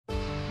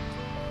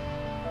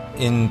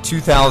In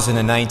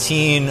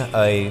 2019,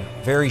 a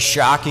very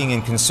shocking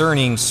and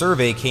concerning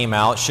survey came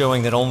out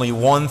showing that only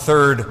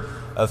 1/3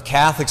 of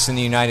Catholics in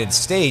the United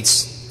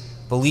States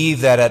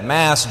believe that at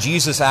Mass,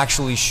 Jesus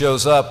actually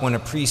shows up when a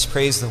priest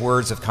prays the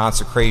words of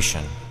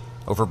consecration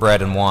over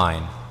bread and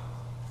wine.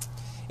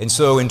 And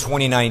so in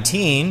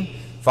 2019,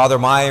 Father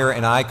Meyer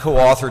and I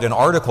co-authored an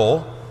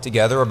article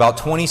together about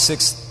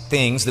 26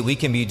 things that we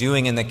can be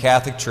doing in the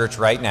Catholic Church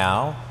right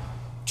now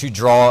to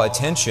draw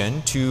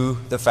attention to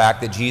the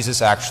fact that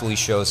Jesus actually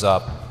shows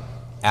up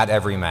at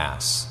every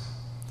Mass.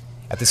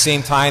 At the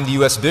same time, the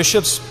U.S.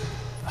 bishops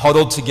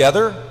huddled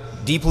together,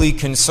 deeply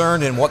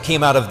concerned, and what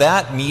came out of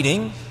that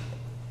meeting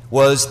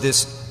was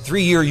this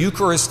 3-year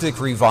Eucharistic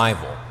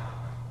revival.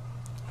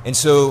 And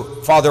so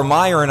Father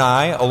Meyer and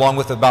I, along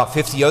with about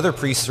 50 other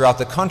priests throughout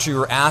the country,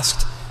 were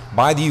asked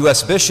by the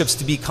U.S. bishops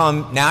to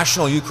become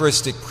national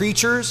Eucharistic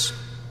preachers.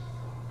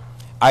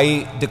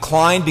 I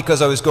declined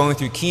because I was going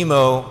through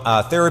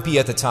chemotherapy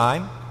at the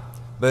time,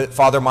 but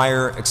Father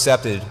Meyer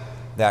accepted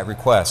that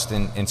request.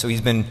 And so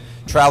he's been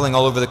traveling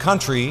all over the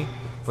country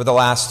for the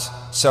last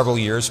several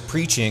years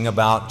preaching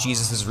about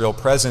Jesus' real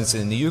presence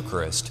in the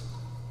Eucharist.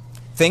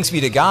 Thanks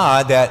be to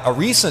God that a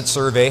recent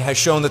survey has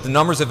shown that the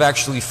numbers have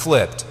actually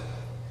flipped.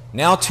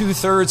 Now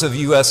 2/3 of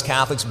U.S.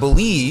 Catholics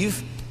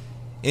believe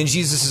in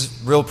Jesus'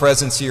 real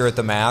presence here at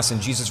the Mass and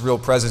Jesus' real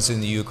presence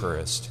in the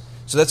Eucharist.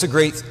 So that's a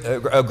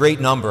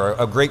great number,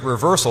 a great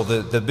reversal.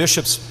 The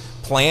bishop's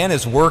plan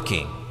is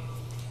working.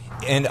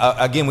 And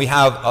again, we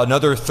have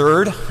another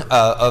 1/3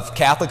 of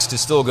Catholics to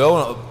still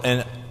go,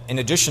 and in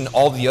addition,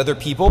 all the other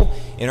people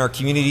in our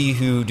community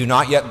who do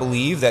not yet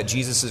believe that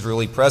Jesus is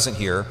really present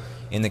here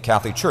in the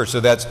Catholic Church. So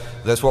that's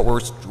what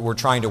we're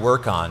trying to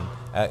work on,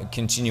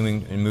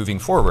 continuing and moving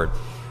forward.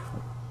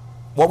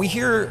 What we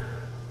hear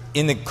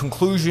in the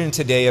conclusion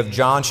today of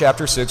John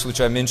chapter 6, which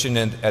I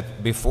mentioned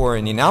before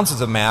in the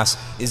announcements of Mass,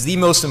 is the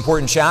most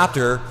important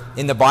chapter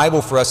in the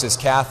Bible for us as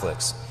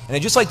Catholics. And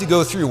I'd just like to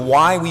go through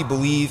why we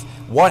believe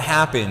what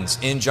happens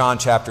in John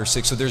chapter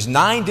 6. So there's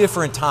 9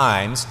 different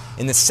times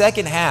in the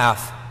second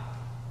half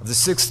of the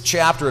 6th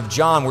chapter of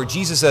John where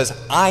Jesus says,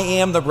 I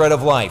am the bread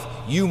of life.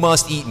 You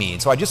must eat me.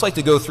 And so I'd just like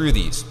to go through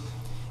these.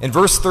 In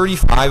verse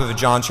 35 of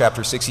John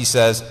chapter 6,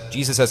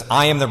 Jesus says,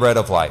 I am the bread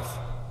of life.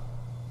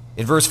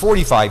 In verse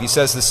 45, he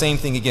says the same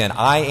thing again,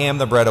 I am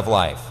the bread of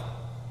life.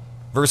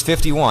 Verse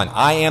 51,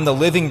 I am the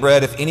living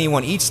bread. If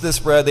anyone eats this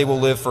bread, they will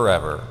live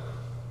forever.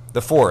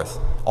 The 4th,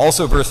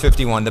 also verse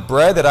 51, the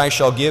bread that I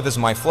shall give is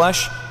my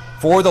flesh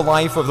for the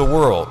life of the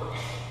world.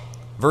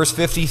 Verse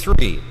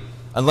 53,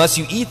 unless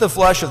you eat the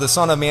flesh of the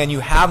Son of Man, you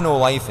have no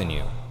life in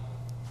you.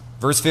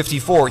 Verse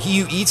 54, he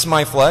who eats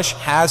my flesh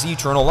has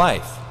eternal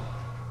life.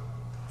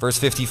 Verse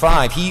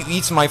 55, he who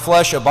eats my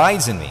flesh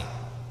abides in me.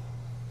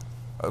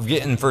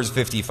 In verse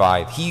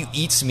 55, he who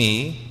eats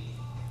me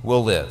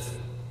will live.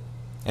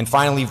 And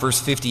finally, verse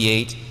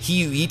 58,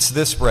 he who eats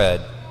this bread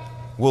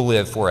will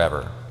live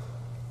forever.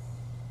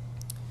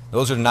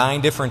 Those are 9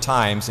 different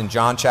times in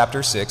John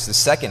chapter 6, the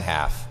second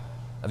half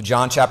of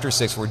John chapter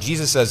 6, where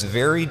Jesus says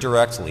very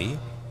directly,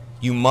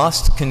 you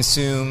must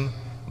consume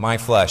my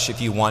flesh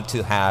if you want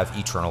to have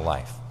eternal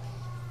life.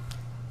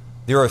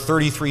 There are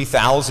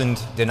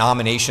 33,000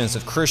 denominations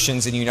of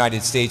Christians in the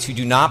United States who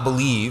do not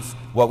believe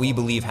what we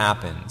believe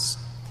happens.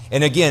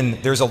 And again,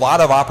 there's a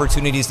lot of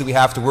opportunities that we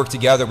have to work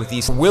together with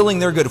these. If we're willing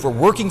their good, if we're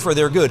working for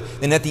their good,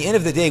 then at the end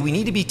of the day, we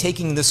need to be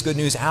taking this good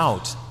news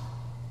out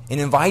and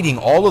inviting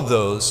all of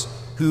those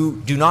who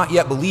do not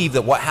yet believe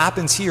that what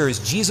happens here is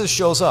Jesus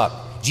shows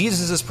up.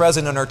 Jesus is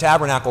present in our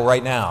tabernacle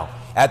right now.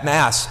 At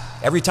Mass,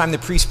 every time the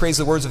priest prays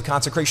the words of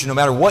consecration, no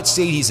matter what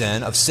state he's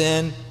in, of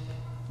sin,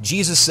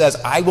 Jesus says,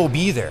 I will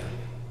be there.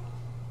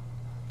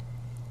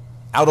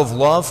 Out of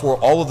love for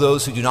all of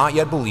those who do not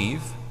yet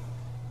believe,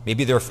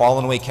 maybe they're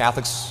fallen away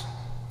Catholics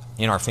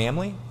in our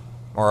family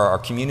or our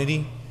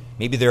community.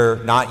 Maybe they're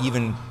not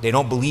even, they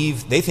don't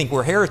believe, they think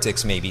we're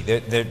heretics maybe.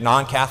 They're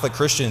non-Catholic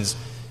Christians.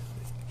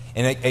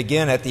 And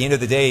again, at the end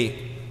of the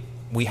day,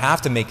 we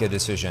have to make a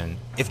decision.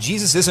 If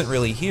Jesus isn't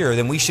really here,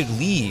 then we should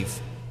leave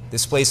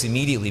this place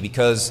immediately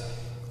because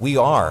we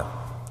are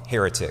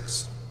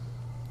heretics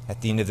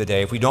at the end of the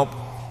day. If we don't,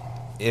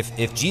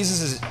 if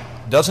Jesus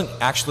doesn't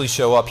actually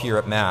show up here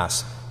at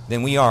Mass,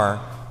 then we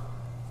are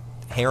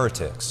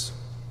heretics.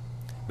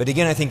 But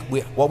again, I think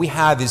what we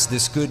have is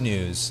this good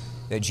news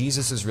that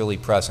Jesus is really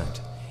present.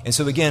 And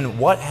so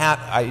again,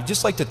 I'd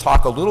just like to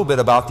talk a little bit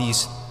about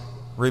these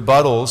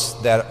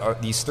rebuttals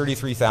that these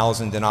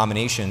 33,000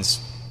 denominations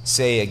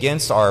say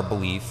against our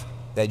belief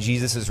that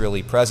Jesus is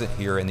really present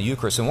here in the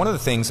Eucharist. And one of the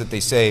things that they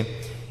say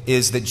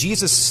is that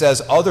Jesus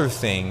says other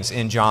things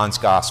in John's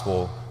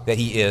Gospel that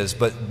he is,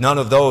 but none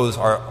of those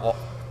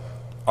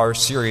are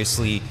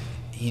seriously,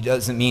 he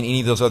doesn't mean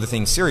any of those other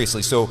things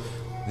seriously. So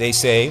they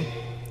say,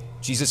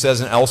 Jesus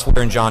says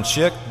elsewhere in John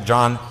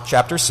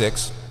chapter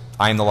 6,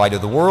 I am the light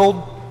of the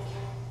world,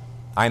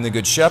 I am the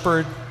good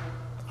shepherd,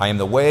 I am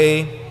the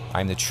way, I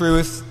am the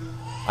truth,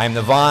 I am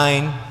the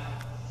vine.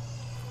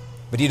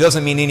 But he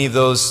doesn't mean any of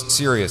those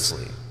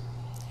seriously.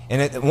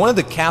 And one of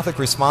the Catholic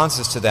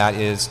responses to that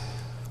is,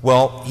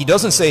 Well, he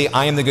doesn't say,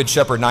 I am the good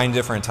shepherd 9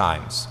 different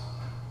times.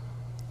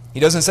 He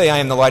doesn't say, I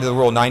am the light of the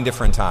world 9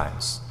 different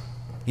times.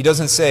 He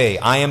doesn't say,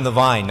 I am the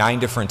vine 9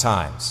 different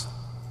times.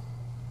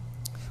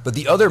 But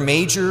the other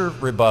major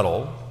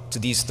rebuttal to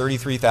these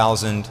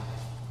 33,000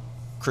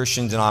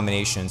 Christian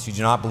denominations who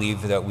do not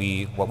believe that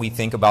what we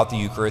think about the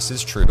Eucharist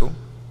is true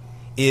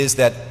is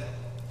that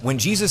when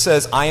Jesus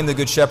says, I am the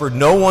good shepherd,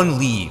 no one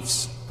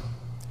leaves.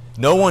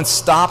 No one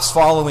stops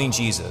following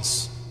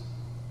Jesus.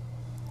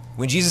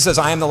 When Jesus says,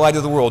 I am the light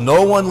of the world,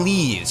 no one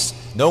leaves.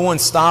 No one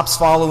stops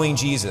following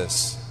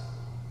Jesus.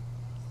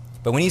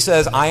 But when he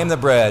says, I am the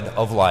bread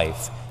of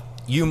life,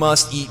 you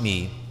must eat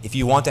me if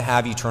you want to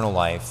have eternal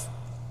life,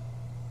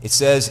 it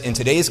says in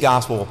today's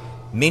gospel,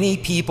 many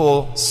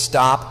people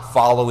stop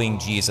following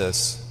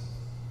Jesus.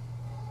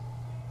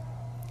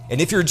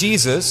 And if you're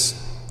Jesus,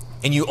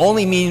 and you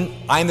only mean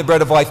I am the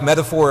bread of life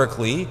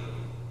metaphorically,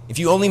 if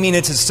you only mean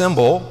it's a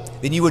symbol,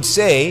 then you would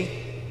say,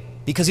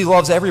 because he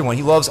loves everyone,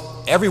 he loves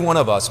every one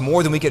of us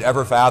more than we could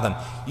ever fathom.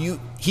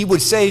 He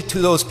would say to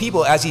those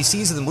people as he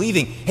sees them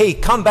leaving, hey,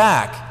 come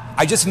back.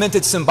 I just meant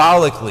it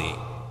symbolically.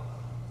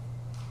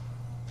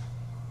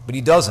 But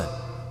he doesn't.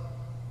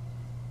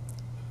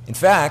 In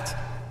fact,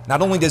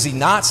 not only does he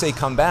not say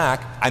come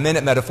back, I meant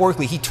it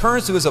metaphorically, he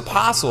turns to his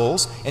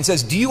apostles and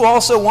says, do you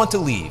also want to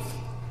leave?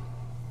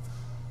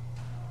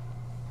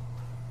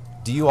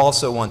 Do you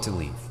also want to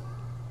leave?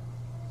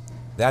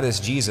 That is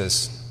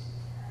Jesus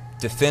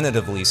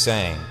definitively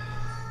saying,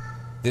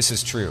 this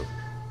is true.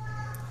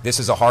 This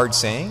is a hard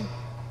saying.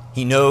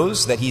 He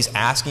knows that he's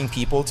asking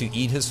people to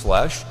eat his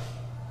flesh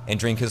and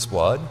drink his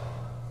blood,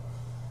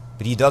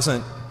 but he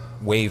doesn't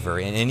waver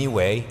in any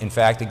way. In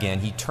fact, again,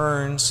 he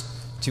turns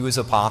to his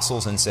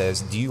apostles and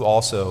says, do you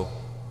also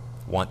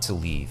want to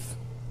leave?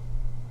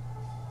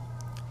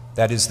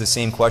 That is the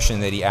same question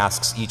that he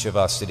asks each of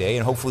us today,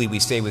 and hopefully we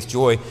say with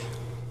joy,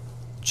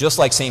 just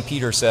like St.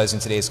 Peter says in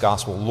today's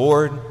gospel,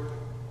 Lord,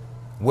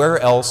 where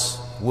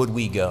else would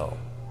we go?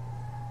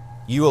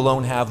 You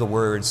alone have the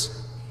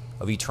words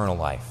of eternal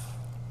life.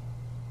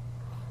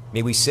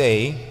 May we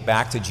say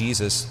back to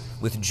Jesus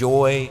with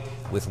joy,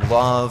 with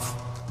love,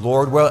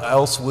 Lord, where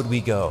else would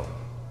we go?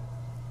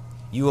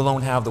 You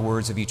alone have the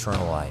words of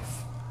eternal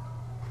life.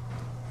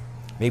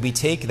 May we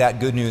take that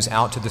good news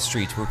out to the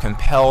streets. We're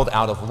compelled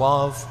out of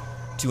love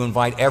to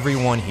invite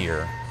everyone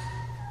here.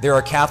 There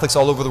are Catholics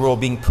all over the world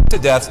being put to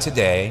death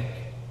today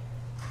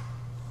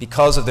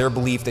because of their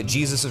belief that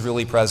Jesus is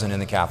really present in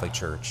the Catholic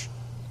Church.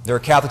 There are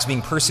Catholics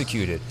being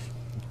persecuted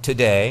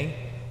today.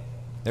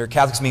 There are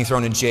Catholics being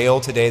thrown in jail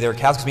today. There are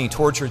Catholics being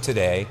tortured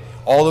today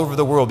all over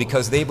the world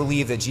because they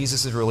believe that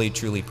Jesus is really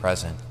truly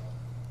present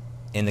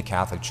in the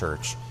Catholic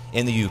Church,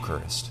 in the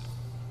Eucharist.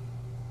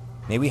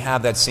 May we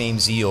have that same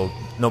zeal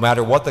no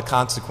matter what the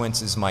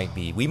consequences might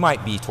be. We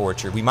might be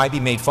tortured. We might be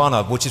made fun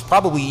of, which is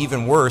probably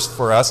even worse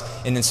for us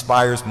and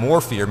inspires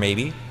more fear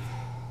maybe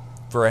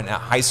for a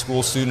high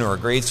school student or a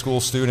grade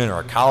school student or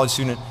a college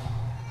student.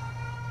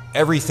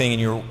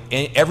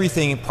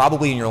 Everything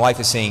probably in your life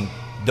is saying,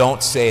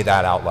 don't say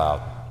that out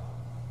loud.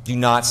 Do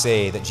not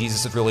say that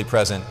Jesus is really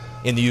present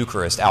in the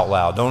Eucharist out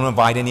loud. Don't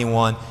invite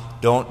anyone.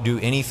 Don't do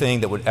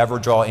anything that would ever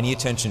draw any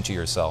attention to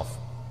yourself.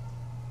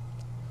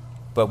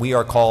 But we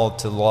are called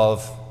to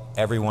love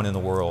everyone in the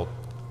world.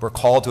 We're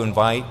called to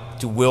invite,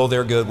 to will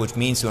their good, which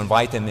means to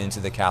invite them into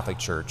the Catholic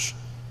Church.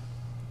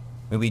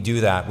 May we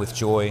do that with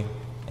joy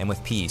and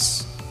with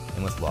peace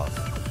and with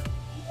love.